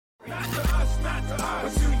us, not to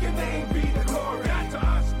us. But to your name be the glory. Not to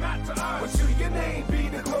us, not to us. But to your name be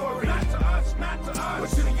the glory. Not to us, not to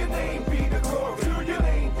us. But to your name be the glory. To your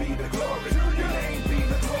name be the glory. To your name be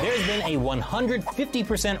the glory. There's been a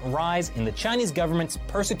 150% rise in the Chinese government's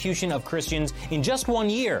persecution of Christians in just 1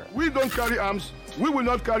 year. We don't carry arms. We will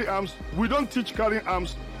not carry arms. We don't teach carrying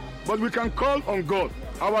arms. But we can call on God.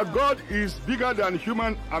 Our God is bigger than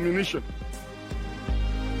human ammunition.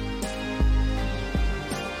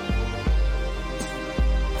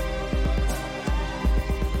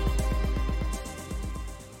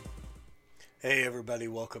 Hey everybody,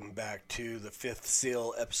 welcome back to The Fifth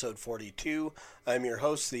Seal, episode 42. I'm your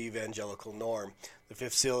host, the Evangelical Norm. The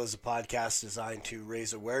Fifth Seal is a podcast designed to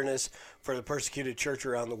raise awareness for the persecuted church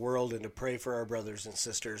around the world and to pray for our brothers and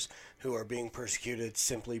sisters who are being persecuted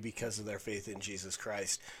simply because of their faith in Jesus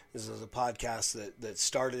Christ. This is a podcast that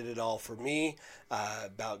started it all for me.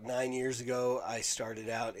 About 9 years ago, I started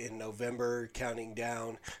out in November counting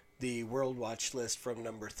down the World Watch list from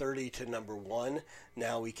number 30 to number 1.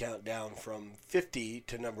 Now we count down from 50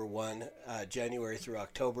 to number 1, January through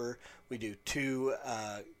October. We do 2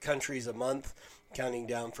 countries a month, counting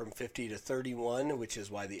down from 50 to 31, which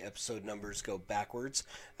is why the episode numbers go backwards.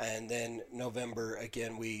 And then November,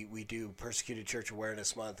 again, we do Persecuted Church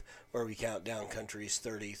Awareness Month, where we count down countries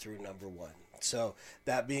 30 through number 1. So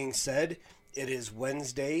that being said, it is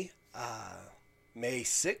Wednesday, May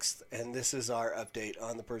 6th, and this is our update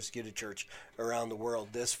on the persecuted church around the world.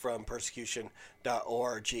 This from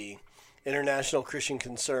persecution.org. International Christian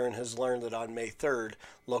Concern has learned that on May 3rd,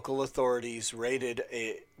 local authorities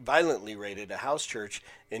violently raided a house church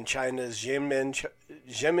in China's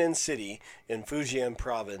Xiamen City in Fujian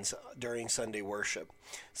province during Sunday worship.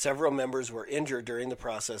 Several members were injured during the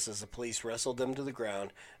process as the police wrestled them to the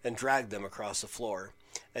ground and dragged them across the floor.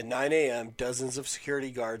 At 9 a.m., dozens of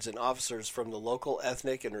security guards and officers from the local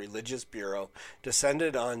ethnic and religious bureau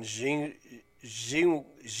descended on Jingguang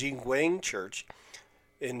Church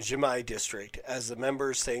in Jimai district as the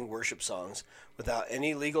members sang worship songs. Without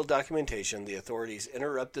any legal documentation, the authorities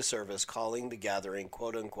interrupt the service, calling the gathering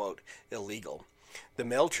quote-unquote illegal. The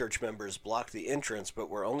male church members blocked the entrance but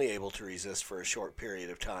were only able to resist for a short period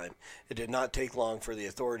of time. It did not take long for the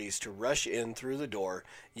authorities to rush in through the door,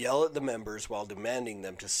 yell at the members while demanding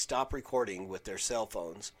them to stop recording with their cell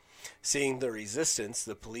phones. Seeing the resistance,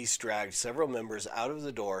 the police dragged several members out of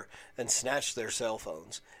the door and snatched their cell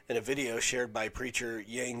phones. In a video shared by preacher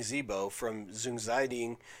Yang Zibo from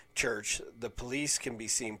Zhongziding Church, the police can be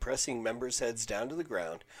seen pressing members' heads down to the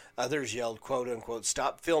ground. Others yelled, quote-unquote,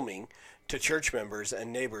 "Stop filming," to church members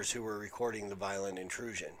and neighbors who were recording the violent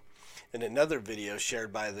intrusion. In another video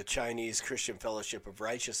shared by the Chinese Christian Fellowship of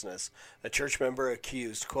Righteousness, a church member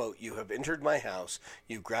accused, quote, "You have entered my house,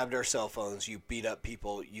 you grabbed our cell phones, you beat up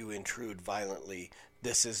people, you intrude violently.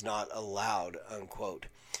 This is not allowed," unquote.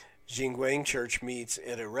 Jingguang Church meets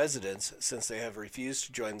at a residence since they have refused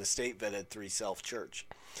to join the state-vetted Three Self Church.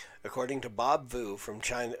 According to Bob Fu from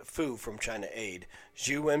China Aid,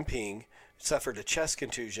 Xu Wenping suffered a chest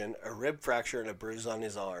contusion, a rib fracture, and a bruise on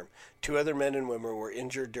his arm. 2 other men and women were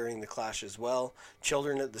injured during the clash as well.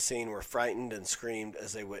 Children at the scene were frightened and screamed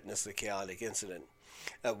as they witnessed the chaotic incident.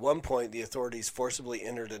 At one point, the authorities forcibly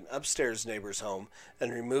entered an upstairs neighbor's home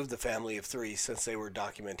and removed the family of 3 since they were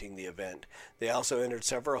documenting the event. They also entered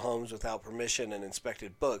several homes without permission and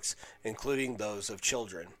inspected books, including those of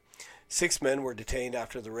children. 6 men were detained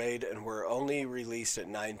after the raid and were only released at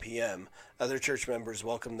 9 p.m. Other church members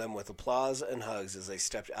welcomed them with applause and hugs as they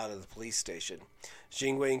stepped out of the police station.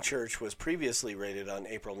 Jingguang Church was previously raided on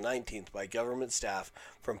April 19th by government staff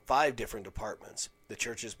from 5 different departments. The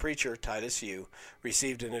church's preacher, Titus Yu,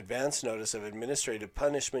 received an advance notice of administrative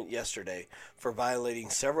punishment yesterday for violating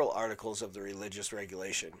several articles of the religious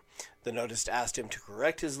regulation. The notice asked him to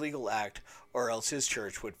correct his legal act or else his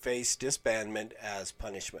church would face disbandment as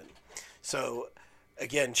punishment. So,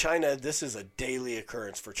 again, China, this is a daily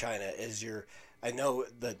occurrence for China. I know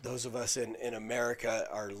that those of us in America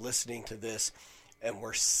are listening to this and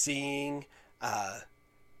we're seeing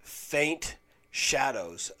faint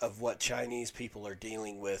shadows of what Chinese people are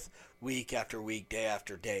dealing with week after week, day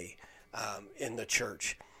after day in the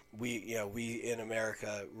church. We in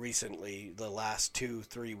America recently, the last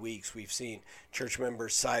 2-3 weeks, we've seen church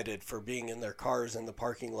members cited for being in their cars in the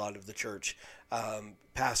parking lot of the church,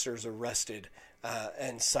 pastors arrested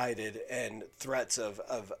and cited, and threats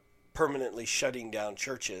of permanently shutting down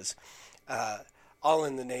churches, all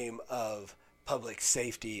in the name of public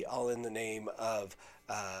safety, all in the name of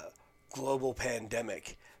global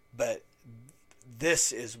pandemic. But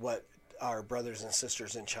this is what our brothers and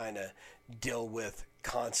sisters in China deal with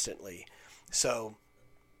constantly. So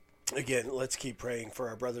again, let's keep praying for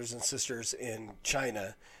our brothers and sisters in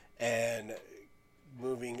China. And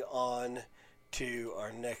moving on to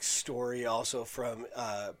our next story, also from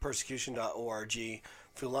persecution.org.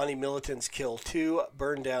 Fulani militants kill 2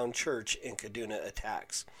 burned down church in Kaduna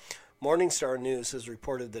attacks. Morning Star News has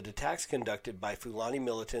reported that attacks conducted by Fulani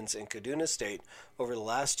militants in Kaduna State over the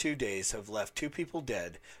last 2 days have left 2 people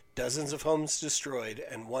dead, dozens of homes destroyed,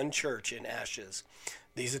 and 1 church in ashes.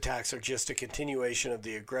 These attacks are just a continuation of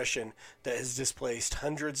the aggression that has displaced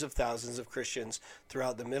hundreds of thousands of Christians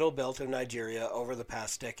throughout the middle belt of Nigeria over the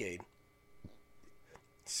past decade.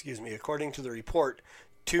 According to the report,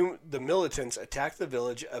 the militants attacked the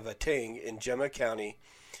village of Ateng in Jema County,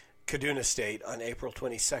 Kaduna State, on April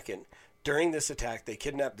 22nd. During this attack, they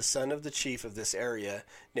kidnapped the son of the chief of this area,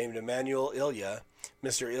 named Emmanuel Ilya.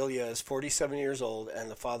 Mr. Ilya is 47 years old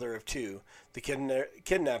and the father of 2. The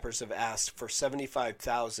kidnappers have asked for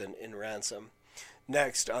 $75,000 in ransom.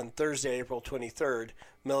 Next, on Thursday, April 23rd,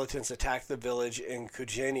 militants attacked the village in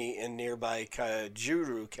Kujeni in nearby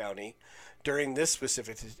Kajuru County. During this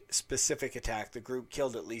specific attack, the group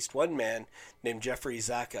killed at least 1 man named Jeffrey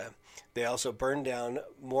Zaka. They also burned down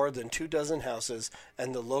more than 24 houses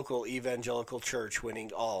and the local evangelical church,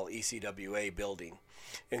 winning all ECWA building,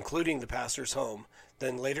 including the pastor's home.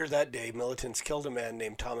 Then later that day, militants killed a man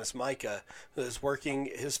named Thomas Micah, who is working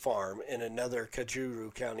his farm in another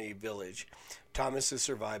Kajuru County village. Thomas is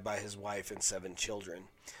survived by his wife and 7 children.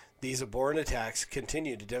 These abhorrent attacks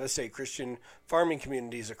continue to devastate Christian farming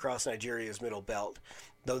communities across Nigeria's Middle Belt.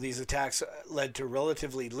 Though these attacks led to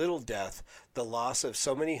relatively little death, the loss of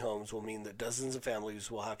so many homes will mean that dozens of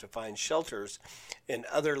families will have to find shelters in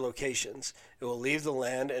other locations. It will leave the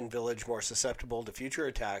land and village more susceptible to future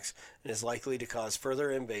attacks and is likely to cause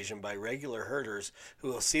further invasion by regular herders who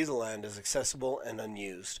will see the land as accessible and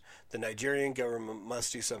unused. The Nigerian government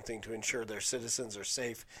must do something to ensure their citizens are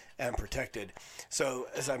safe and protected. So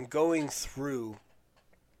as I'm going through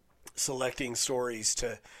selecting stories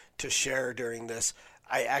to share during this,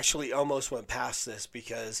 I actually almost went past this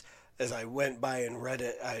because as I went by and read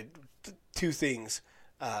it, 2 things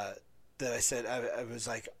that I said. I was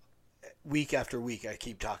like, week after week, I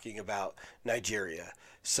keep talking about Nigeria.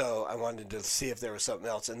 So I wanted to see if there was something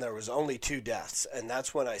else, and there was only 2 deaths. And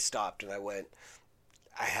that's when I stopped and I went,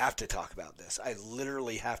 I have to talk about this. I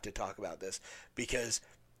literally have to talk about this because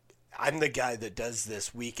I'm the guy that does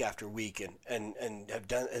this week after week and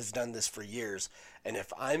has done this for years. And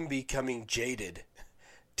if I'm becoming jaded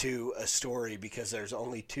to a story because there's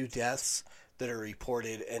only 2 deaths that are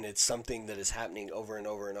reported and it's something that is happening over and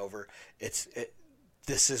over and over, this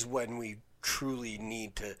is when we truly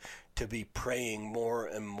need to be praying more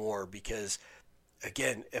and more, because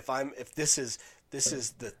again, if this is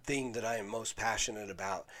the thing that I am most passionate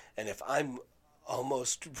about, and if I'm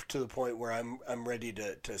almost to the point where I'm ready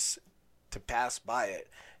to pass by it,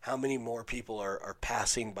 how many more people are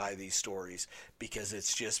passing by these stories because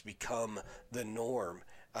it's just become the norm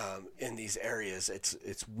in these areas.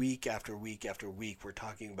 It's week after week after week we're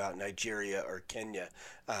talking about Nigeria or Kenya,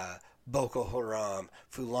 Boko Haram,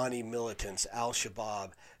 Fulani militants,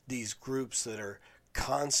 Al-Shabaab, these groups that are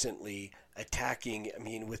constantly attacking. I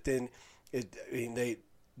mean, the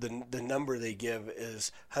number they give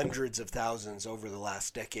is hundreds of thousands over the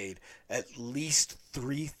last decade. At least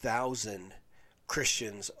 3,000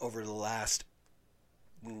 Christians over the last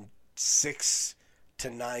 6 to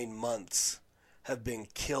 9 months have been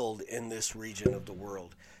killed in this region of the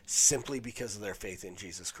world simply because of their faith in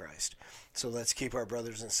Jesus Christ. So let's keep our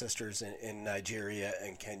brothers and sisters in Nigeria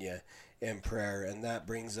and Kenya in prayer. And that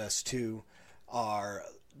brings us to our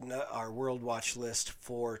World Watch list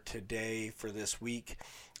for today, for this week.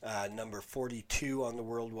 Number 42 on the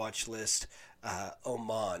World Watch list,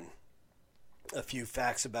 Oman. A few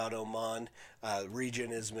facts about Oman.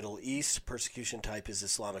 Region is Middle East. Persecution type is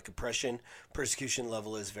Islamic oppression. Persecution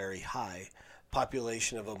level is very high.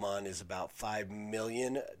 Population of Oman is about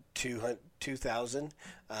 5,200,000,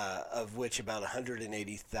 of which about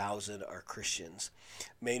 180,000 are Christians.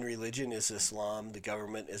 Main religion is Islam. The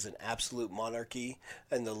government is an absolute monarchy,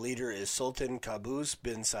 and the leader is Sultan Qaboos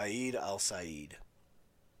bin Said Al Said.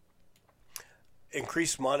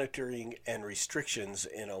 Increased monitoring and restrictions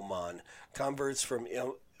in Oman. Converts from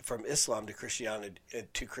Islam to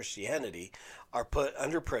Christianity are put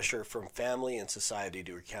under pressure from family and society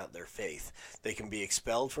to recount their faith. They can be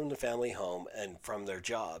expelled from the family home and from their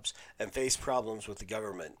jobs and face problems with the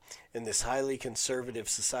government. In this highly conservative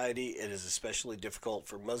society, it is especially difficult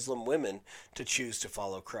for Muslim women to choose to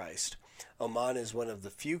follow Christ. Oman is one of the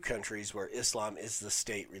few countries where Islam is the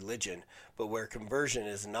state religion, but where conversion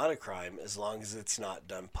is not a crime as long as it's not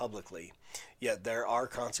done publicly. Yet there are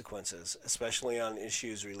consequences, especially on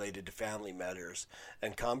issues related to family matters,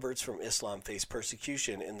 and converts from Islam face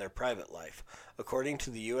persecution in their private life. According to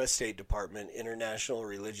the U.S. State Department International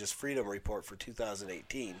Religious Freedom Report for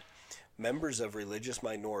 2018, members of religious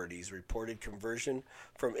minorities reported conversion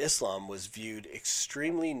from Islam was viewed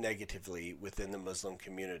extremely negatively within the Muslim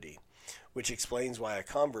community, which explains why a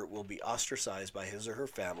convert will be ostracized by his or her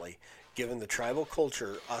family. Given the tribal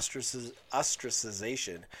culture,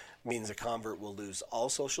 ostracization means a convert will lose all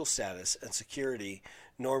social status and security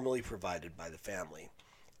normally provided by the family.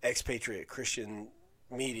 Expatriate Christian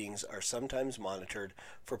meetings are sometimes monitored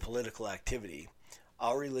for political activity.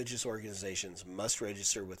 All religious organizations must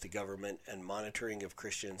register with the government, and monitoring of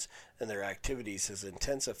Christians and their activities has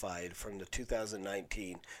intensified from the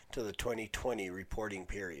 2019 to the 2020 reporting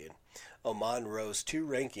period. Oman rose two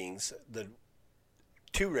rankings, the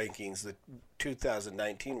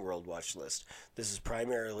 2019 World Watch list. This is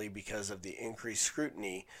primarily because of the increased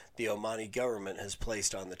scrutiny the Omani government has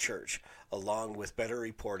placed on the church, along with better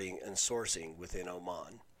reporting and sourcing within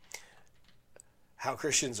Oman. How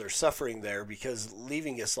Christians are suffering there because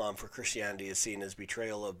leaving Islam for Christianity is seen as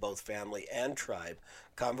betrayal of both family and tribe.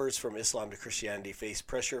 Converts from Islam to Christianity face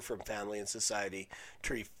pressure from family and society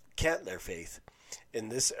to recant their faith. In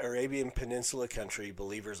this Arabian Peninsula country,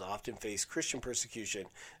 believers often face Christian persecution,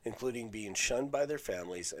 including being shunned by their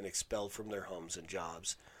families and expelled from their homes and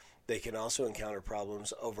jobs. They can also encounter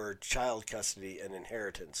problems over child custody and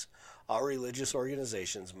inheritance. All religious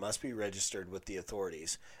organizations must be registered with the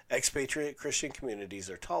authorities. Expatriate Christian communities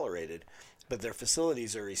are tolerated, but their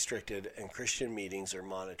facilities are restricted and Christian meetings are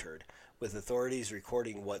monitored, with authorities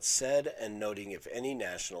recording what's said and noting if any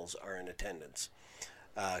nationals are in attendance.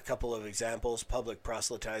 A couple of examples: public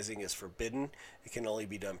proselytizing is forbidden. It can only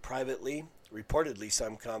be done privately. Reportedly,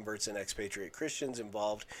 some converts and expatriate Christians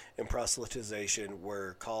involved in proselytization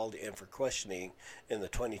were called in for questioning in the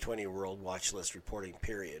 2020 World Watch List reporting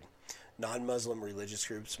period. Non-Muslim religious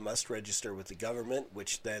groups must register with the government,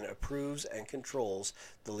 which then approves and controls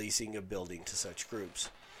the leasing of building to such groups.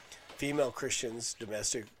 Female Christian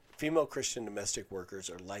domestic workers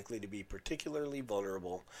are likely to be particularly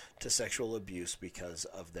vulnerable to sexual abuse because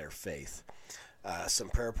of their faith. Some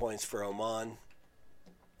prayer points for Oman.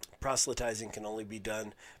 Proselytizing can only be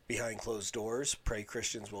done behind closed doors. Pray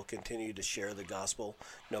Christians will continue to share the gospel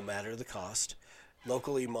no matter the cost.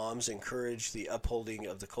 Local imams encourage the upholding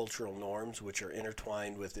of the cultural norms which are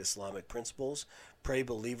intertwined with Islamic principles. Pray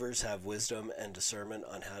believers have wisdom and discernment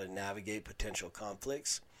on how to navigate potential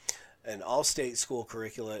conflicts. And all state school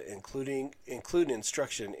curricula include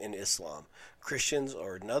instruction in Islam. Christians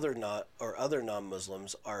or other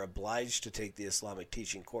non-Muslims are obliged to take the Islamic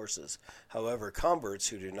teaching courses. However, converts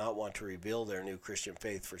who do not want to reveal their new Christian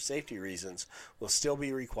faith for safety reasons will still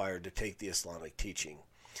be required to take the Islamic teaching.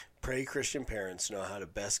 Pray Christian parents know how to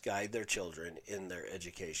best guide their children in their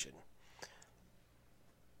education.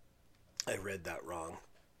 I read that wrong.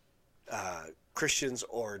 Christians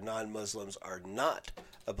or non-Muslims are not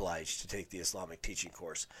obliged to take the Islamic teaching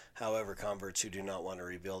course. However, converts who do not want to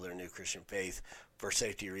reveal their new Christian faith for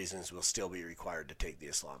safety reasons will still be required to take the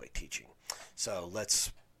Islamic teaching. So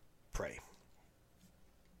let's pray.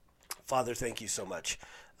 Father, thank you so much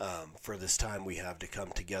for this time we have to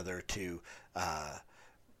come together to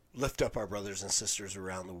lift up our brothers and sisters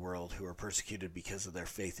around the world who are persecuted because of their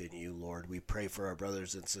faith in you, Lord. We pray for our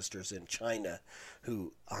brothers and sisters in China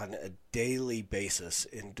who on a daily basis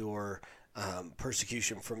endure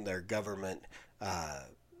persecution from their government,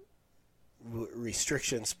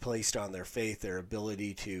 restrictions placed on their faith, their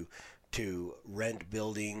ability to rent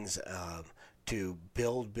buildings, to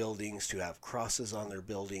build buildings, to have crosses on their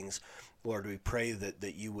buildings. Lord, we pray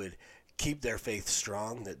that you would keep their faith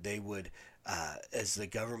strong, that they would as the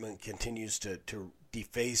government continues to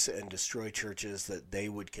deface and destroy churches, that they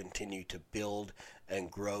would continue to build and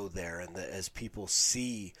grow there, and that as people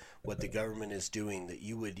see what the government is doing, that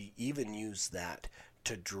you would even use that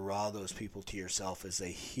to draw those people to yourself as they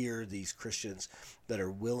hear these Christians that are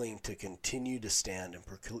willing to continue to stand and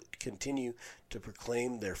continue to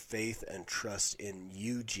proclaim their faith and trust in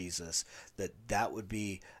you, Jesus, that would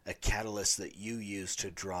be a catalyst that you use to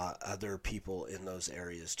draw other people in those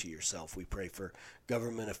areas to yourself. We pray for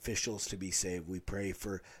government officials to be saved. We pray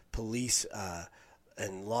for police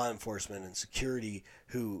and law enforcement and security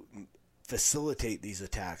who facilitate these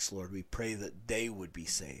attacks, Lord. We pray that they would be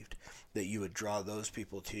saved, that you would draw those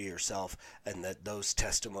people to yourself, and that those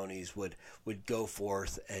testimonies would go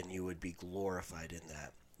forth and you would be glorified in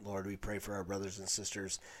that. Lord, we pray for our brothers and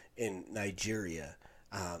sisters in Nigeria,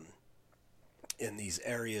 in these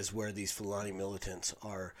areas where these Fulani militants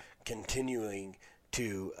are continuing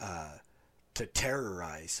to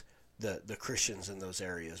terrorize the Christians in those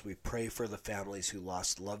areas. We pray for the families who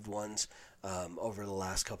lost loved ones over the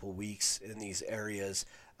last couple of weeks in these areas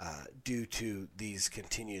due to these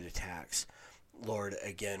continued attacks. Lord,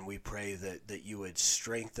 again, we pray that you would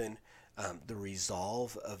strengthen the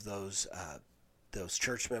resolve of those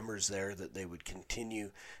church members there, that they would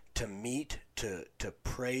continue to meet, to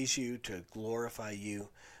praise you, to glorify you,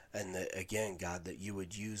 and that, again, God, that you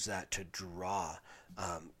would use that to draw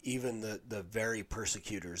even the very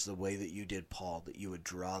persecutors, the way that you did Paul, that you would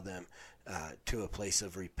draw them to a place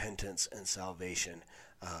of repentance and salvation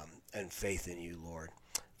and faith in you, Lord.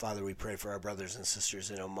 Father, we pray for our brothers and sisters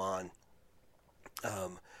in Oman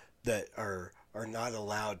that are not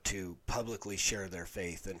allowed to publicly share their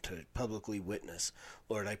faith and to publicly witness.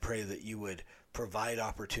 Lord, I pray that you would provide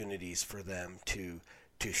opportunities for them to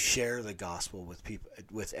share the gospel with people,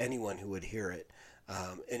 with anyone who would hear it,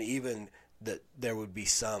 and even that there would be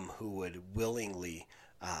some who would willingly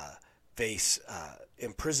face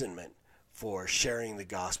imprisonment for sharing the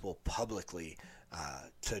gospel publicly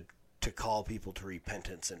to call people to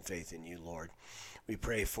repentance and faith in you, Lord. We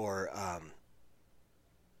pray for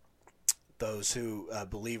those who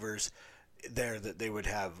believers there, that they would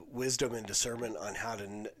have wisdom and discernment on how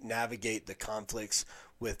to navigate the conflicts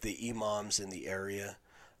with the imams in the area.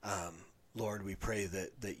 Lord, we pray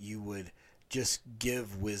that you would just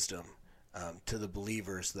give wisdom to the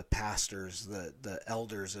believers, the pastors, the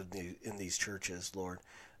elders in these churches, Lord,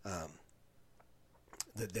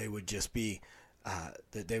 that they would just be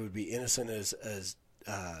that they would be innocent as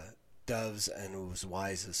doves and as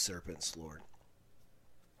wise as serpents, Lord.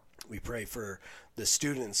 We pray for the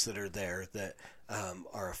students that are there that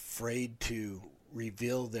are afraid to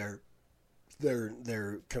reveal their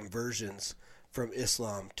conversions from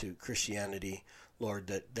Islam to Christianity, Lord,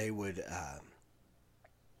 that they would,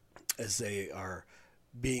 as they are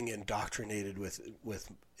being indoctrinated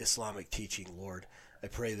with Islamic teaching, Lord, I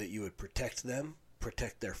pray that you would protect them,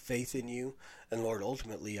 protect their faith in you, and Lord,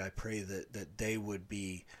 ultimately, I pray that they would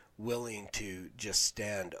be willing to just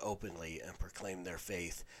stand openly and proclaim their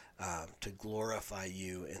faith, to glorify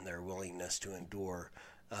you in their willingness to endure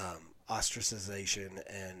ostracization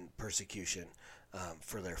and persecution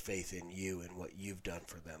for their faith in you and what you've done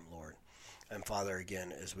for them, Lord. And Father,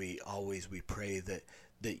 again, as we pray that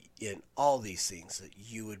in all these things that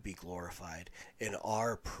you would be glorified, in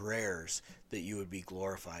our prayers that you would be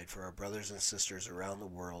glorified for our brothers and sisters around the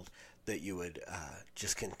world, that you would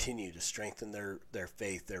just continue to strengthen their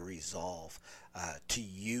faith, their resolve, to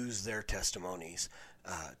use their testimonies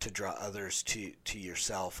to draw others to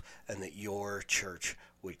yourself, and that your church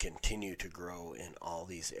would continue to grow in all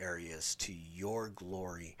these areas to your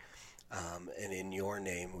glory. And in your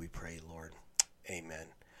name we pray, Lord. Amen.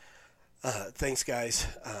 Thanks, guys,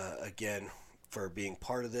 again, for being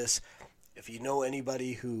part of this. If you know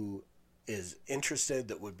anybody who is interested,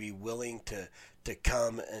 that would be willing to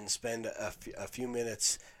come and spend a few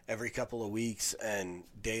minutes every couple of weeks and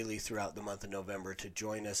daily throughout the month of November to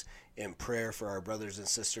join us in prayer for our brothers and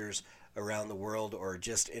sisters around the world, or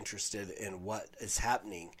just interested in what is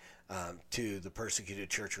happening to the persecuted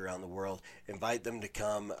church around the world, invite them to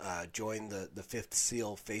come join the Fifth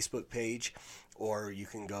Seal Facebook page, or you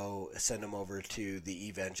can go send them over to the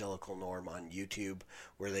Evangelical Norm on YouTube,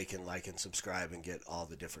 where they can like and subscribe and get all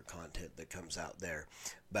the different content that comes out there.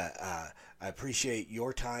 But I appreciate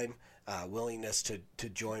your time, willingness to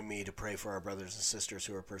join me to pray for our brothers and sisters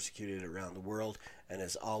who are persecuted around the world. And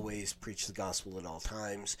as always, preach the gospel at all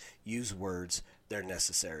times. Use words, they're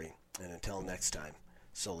necessary. And until next time,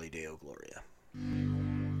 Soli Deo Gloria.